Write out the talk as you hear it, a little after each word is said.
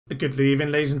Good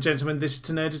evening, ladies and gentlemen. This is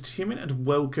Nerd to Human, and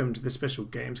welcome to the special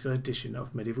Games Guide edition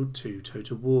of Medieval 2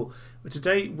 Total War. But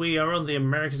today we are on the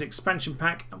Americas expansion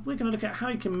pack, and we're going to look at how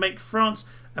you can make France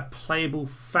a playable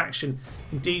faction.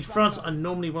 Indeed, France are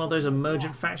normally one of those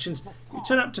emergent factions who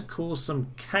turn up to cause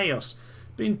some chaos.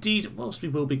 But indeed, whilst we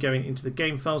will be going into the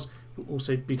game files, we'll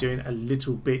also be doing a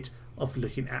little bit of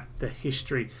looking at the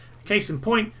history. Case in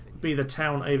point would be the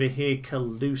town over here,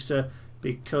 Calusa,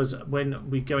 because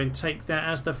when we go and take that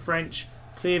as the French,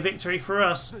 clear victory for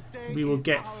us, we will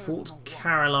get Fort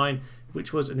Caroline,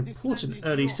 which was an important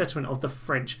early settlement of the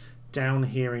French down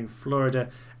here in Florida.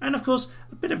 And of course,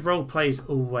 a bit of role play is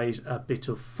always a bit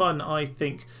of fun, I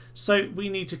think. So we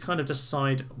need to kind of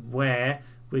decide where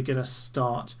we're going to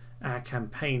start our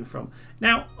campaign from.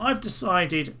 Now, I've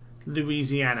decided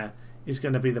Louisiana is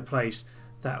going to be the place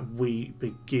that we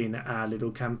begin our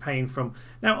little campaign from.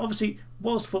 Now, obviously,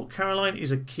 whilst Fort Caroline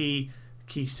is a key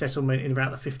settlement in about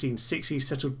the 1560s,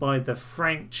 settled by the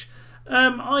French,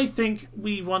 I think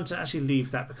we want to actually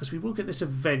leave that because we will get this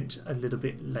event a little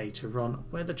bit later on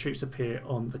where the troops appear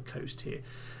on the coast here.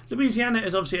 Louisiana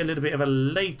is obviously a little bit of a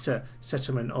later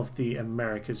settlement of the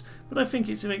Americas, but I think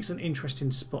it makes an interesting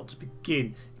spot to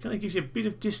begin. It kind of gives you a bit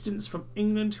of distance from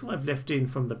England, who I've left in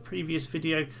from the previous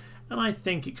video, and I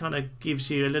think it kind of gives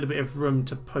you a little bit of room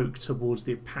to poke towards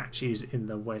the Apaches in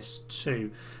the west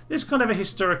too. There's kind of a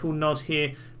historical nod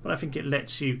here, but I think it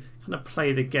lets you kind of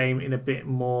play the game in a bit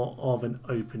more of an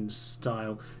open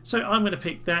style. So I'm going to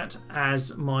pick that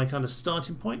as my kind of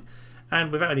starting point.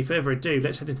 And without any further ado,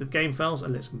 let's head into the game files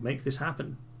and let's make this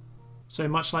happen. So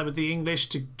much like with the English,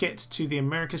 to get to the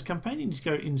Americas campaign, you need to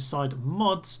go inside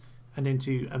mods and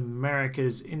into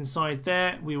Americas. Inside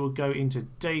there we will go into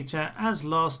data as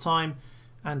last time,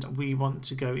 and we want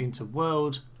to go into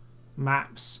world,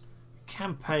 maps,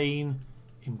 campaign,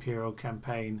 imperial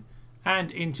campaign,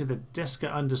 and into the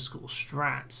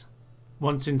Desca_strat.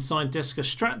 Once inside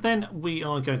Desca_strat, then we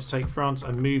are going to take France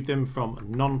and move them from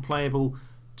non-playable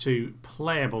to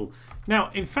playable. Now,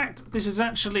 in fact, this is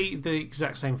actually the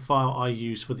exact same file I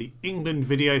used for the England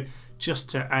video, just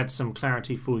to add some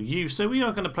clarity for you. So we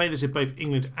are going to play this in both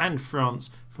England and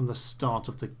France from the start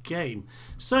of the game.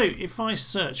 So if I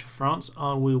search for France,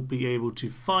 I will be able to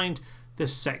find the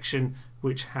section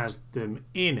which has them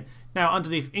in. Now,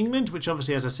 underneath England, which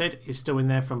obviously, as I said, is still in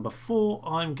there from before,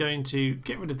 I'm going to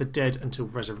get rid of the dead until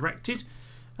resurrected.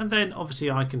 And then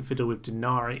obviously I can fiddle with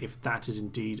Denari if that is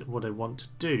indeed what I want to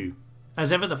do.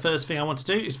 As ever, the first thing I want to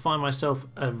do is find myself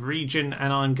a region,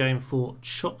 and I'm going for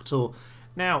Choctaw.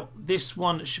 Now, this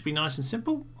one should be nice and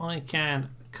simple. I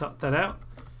can cut that out,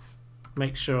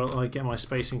 make sure I get my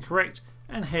spacing correct,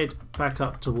 and head back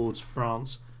up towards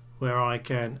France, where I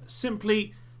can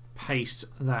simply paste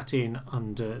that in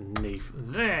underneath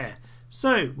there.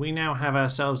 So we now have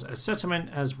ourselves a settlement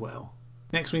as well.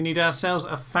 Next, we need ourselves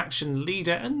a faction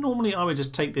leader, and normally I would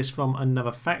just take this from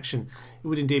another faction. It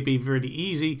would indeed be really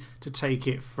easy to take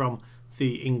it from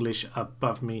the English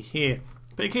above me here.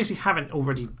 But in case you haven't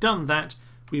already done that,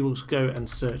 we will go and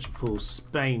search for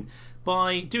Spain.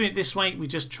 By doing it this way, we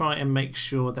just try and make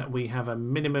sure that we have a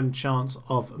minimum chance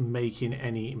of making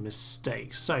any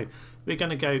mistakes. So we're going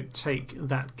to go take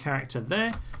that character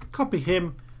there, copy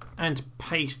him, and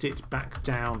paste it back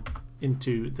down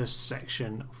into the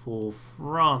section for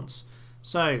France.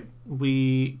 So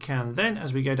we can then,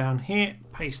 as we go down here,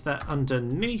 paste that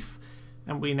underneath,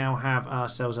 and we now have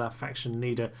ourselves our faction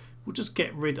leader. We'll just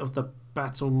get rid of the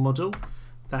battle model.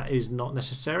 That is not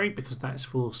necessary because that's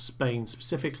for Spain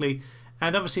specifically.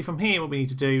 And obviously from here what we need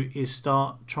to do is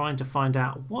start trying to find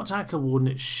out what our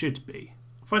coordinates should be.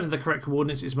 Finding the correct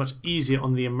coordinates is much easier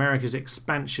on the Americas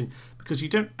expansion because you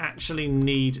don't actually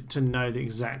need to know the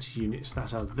exact units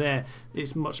that are there.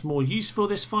 It's much more useful,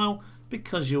 this file,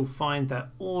 because you'll find that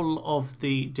all of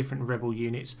the different rebel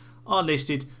units are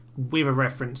listed with a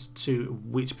reference to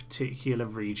which particular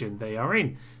region they are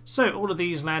in. So all of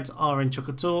these lads are in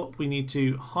Choctaw. We need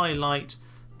to highlight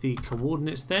the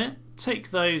coordinates there,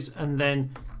 take those, and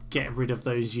then get rid of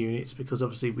those units because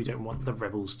obviously we don't want the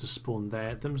rebels to spawn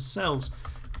there themselves.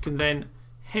 We can then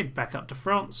head back up to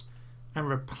France and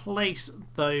replace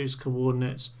those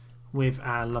coordinates with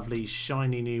our lovely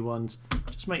shiny new ones.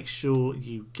 Just make sure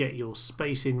you get your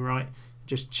spacing right.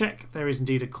 Just check there is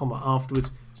indeed a comma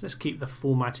afterwards, so let's keep the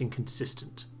formatting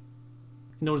consistent.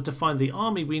 In order to find the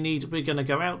army we need, we're going to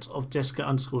go out of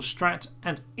Desca_strat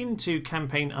and into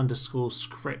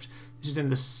campaign_script. This is in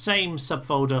the same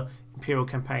subfolder, Imperial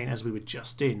Campaign, as we were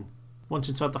just in. Once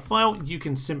inside the file, you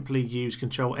can simply use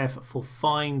Ctrl F for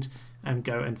find and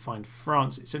go and find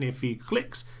France. It's only a few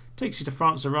clicks, takes you to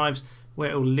France Arrives,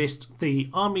 where it will list the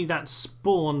army that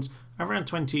spawns around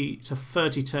 20 to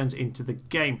 30 turns into the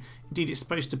game. Indeed, it's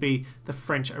supposed to be the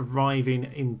French arriving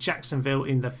in Jacksonville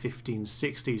in the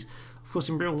 1560s. Of course,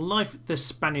 in real life, the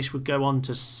Spanish would go on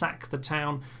to sack the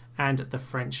town and the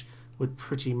French would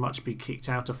pretty much be kicked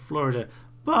out of Florida.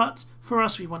 But for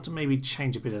us, we want to maybe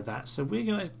change a bit of that. So we're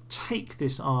going to take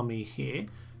this army here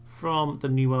from the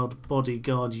New World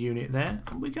Bodyguard unit there,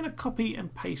 and we're going to copy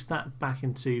and paste that back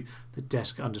into the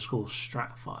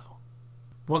desk_strat file.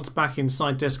 Once back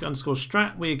inside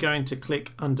desk_strat, we're going to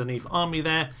click underneath army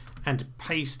there and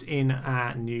paste in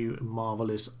our new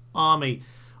marvelous army.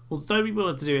 Although we will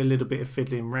have to do a little bit of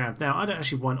fiddling around. Now, I don't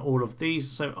actually want all of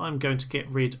these, so I'm going to get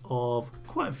rid of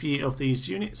quite a few of these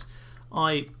units.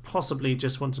 I possibly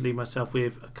just want to leave myself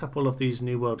with a couple of these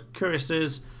New World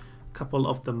Cuirassiers, a couple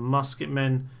of the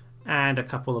musketmen, and a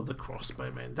couple of the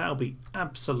crossbowmen. That'll be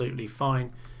absolutely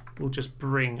fine. We'll just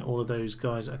bring all of those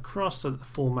guys across so that the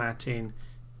formatting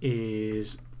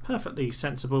is perfectly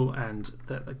sensible and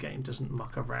that the game doesn't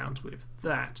muck around with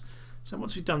that. So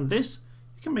once we've done this,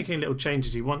 you can make any little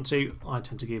changes you want to. I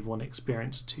tend to give 1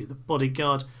 experience to the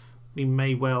bodyguard. We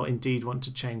may well indeed want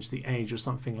to change the age or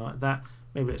something like that.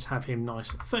 Maybe let's have him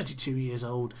nice, 32 years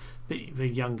old, bit of a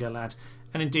younger lad.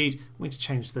 And indeed, we need to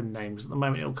change the names. At the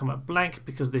moment, it'll come up blank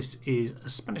because this is a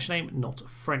Spanish name, not a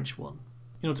French one.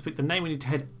 In order to pick the name, we need to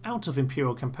head out of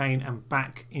Imperial Campaign and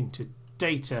back into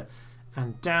Data.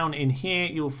 And down in here,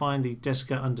 you'll find the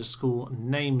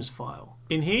Desca_names file.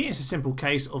 In here, it's a simple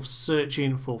case of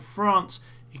searching for France.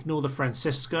 Ignore the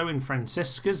Francesco and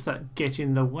Francescas that get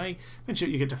in the way.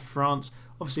 Eventually, you get to France.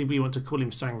 Obviously, we want to call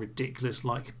him something ridiculous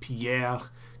like Pierre,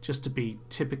 just to be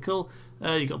typical.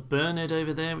 You've got Bernard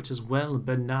over there, which is well,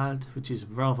 Bernard, which is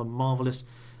rather marvellous.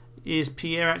 Is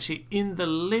Pierre actually in the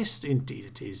list? Indeed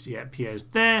it is. Yeah, Pierre's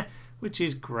there, which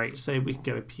is great. So we can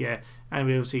go with Pierre, and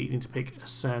we obviously need to pick a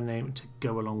surname to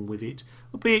go along with it.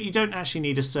 Albeit you don't actually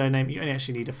need a surname, you only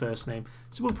actually need a first name.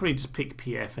 So we'll probably just pick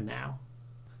Pierre for now.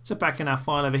 So back in our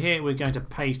file over here, we're going to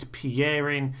paste Pierre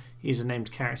in. He's a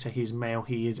named character, he's male,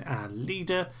 he is our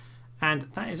leader. And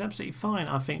that is absolutely fine.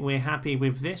 I think we're happy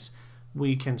with this.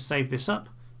 We can save this up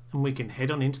and we can head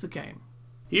on into the game.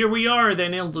 Here we are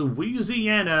then in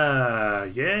Louisiana.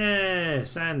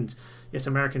 Yes, and yes,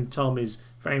 American Tom is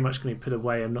very much going to be put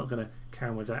away. I'm not going to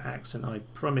carry on with that accent, I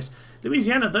promise.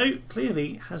 Louisiana, though,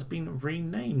 clearly has been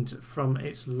renamed from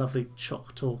its lovely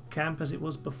Choctaw camp as it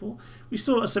was before. We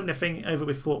saw a similar thing over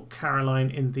with Fort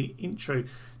Caroline in the intro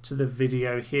to the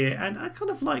video here, and I kind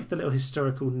of like the little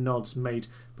historical nods made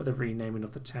by the renaming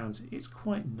of the towns. It's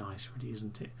quite nice, really,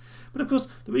 isn't it? But of course,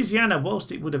 Louisiana,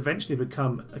 whilst it would eventually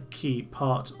become a key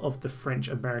part of the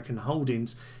French-American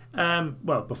holdings,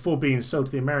 well, before being sold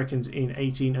to the Americans in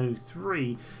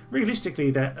 1803, realistically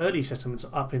their early settlements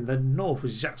up in the north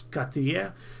was Jacques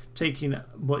Cartier, taking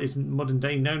what is modern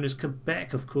day known as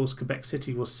Quebec. Of course, Quebec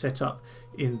City was set up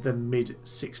in the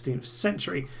mid-16th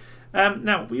century.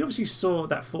 Now, we obviously saw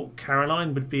that Fort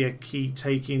Caroline would be a key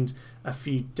taking a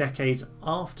few decades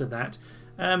after that.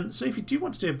 So if you do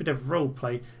want to do a bit of role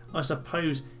play, I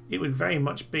suppose it would very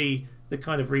much be the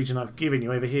kind of region I've given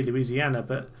you over here, Louisiana,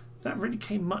 but that really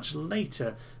came much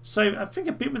later. So I think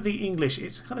a bit with the English,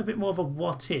 it's kind of a bit more of a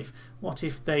what if. What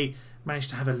if they managed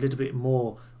to have a little bit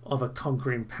more of a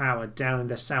conquering power down in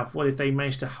the south? What if they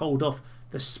managed to hold off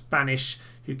the Spanish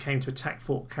who came to attack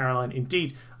Fort Caroline?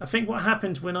 Indeed, I think what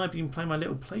happened when I've been playing my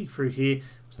little playthrough here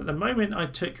was that the moment I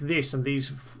took this and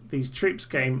these troops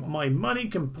came, my money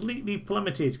completely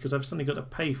plummeted because I've suddenly got to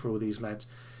pay for all these lads.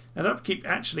 Now the upkeep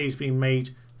actually is being made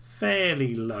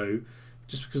fairly low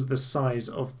just because the size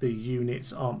of the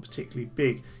units aren't particularly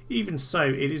big. Even so,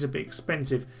 it is a bit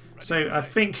expensive. So I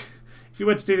think if you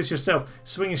were to do this yourself,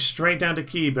 swinging straight down to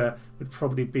Cuba would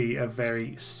probably be a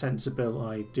very sensible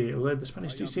idea. Although the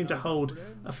Spanish do seem to hold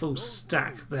a full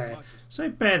stack there. So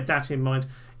bear that in mind.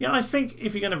 Yeah, I think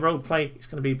if you're going to roleplay, it's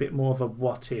going to be a bit more of a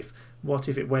what if. What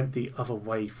if it went the other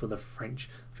way for the French?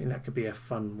 I think that could be a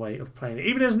fun way of playing it.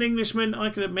 Even as an Englishman, I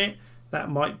can admit that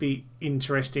might be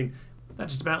interesting. That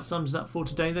just about sums it up for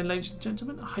today then, ladies and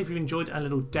gentlemen. I hope you enjoyed our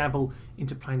little dabble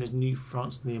into playing as New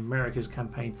France in the Americas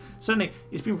campaign. Certainly,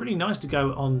 it's been really nice to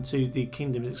go on to the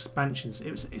Kingdom's expansions.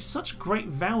 It's such great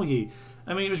value.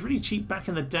 I mean, it was really cheap back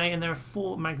in the day, and there are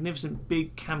 4 magnificent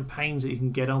big campaigns that you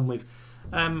can get on with.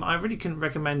 I really couldn't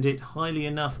recommend it highly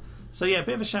enough. So yeah, a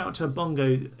bit of a shout out to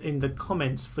Abongo in the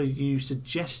comments for you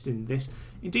suggesting this.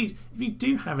 Indeed, if you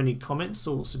do have any comments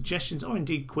or suggestions or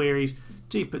indeed queries,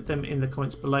 do put them in the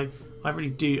comments below. I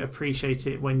really do appreciate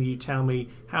it when you tell me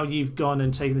how you've gone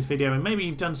and taken this video, and maybe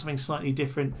you've done something slightly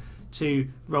different to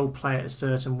role play it a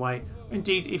certain way. Or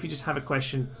indeed, if you just have a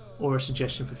question or a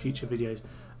suggestion for future videos.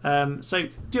 So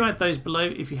do add those below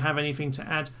if you have anything to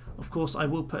add. Of course, I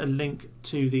will put a link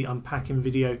to the unpacking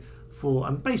video for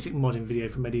a basic modding video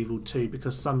for Medieval 2,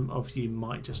 because some of you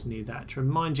might just need that to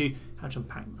remind you how to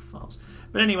unpack the files.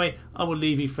 But anyway, I will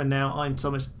leave you for now. I'm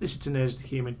Thomas, this is To Nerd As The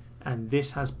Human, and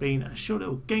this has been a short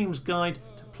little games guide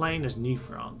to playing as New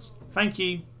France. Thank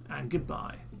you, and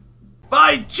goodbye.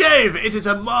 By Jove, it is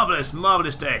a marvellous,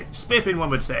 marvellous day. Spiffing, one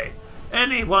would say.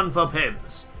 Any one for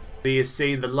Pims. He has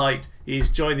seen the light, he has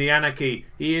joined the anarchy,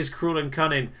 he is cruel and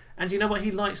cunning, and you know what, he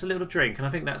likes a little drink, and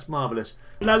I think that's marvellous.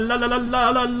 La la la la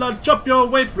la la la, chop your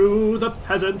way through the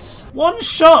peasants. One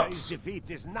shot!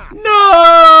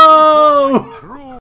 No!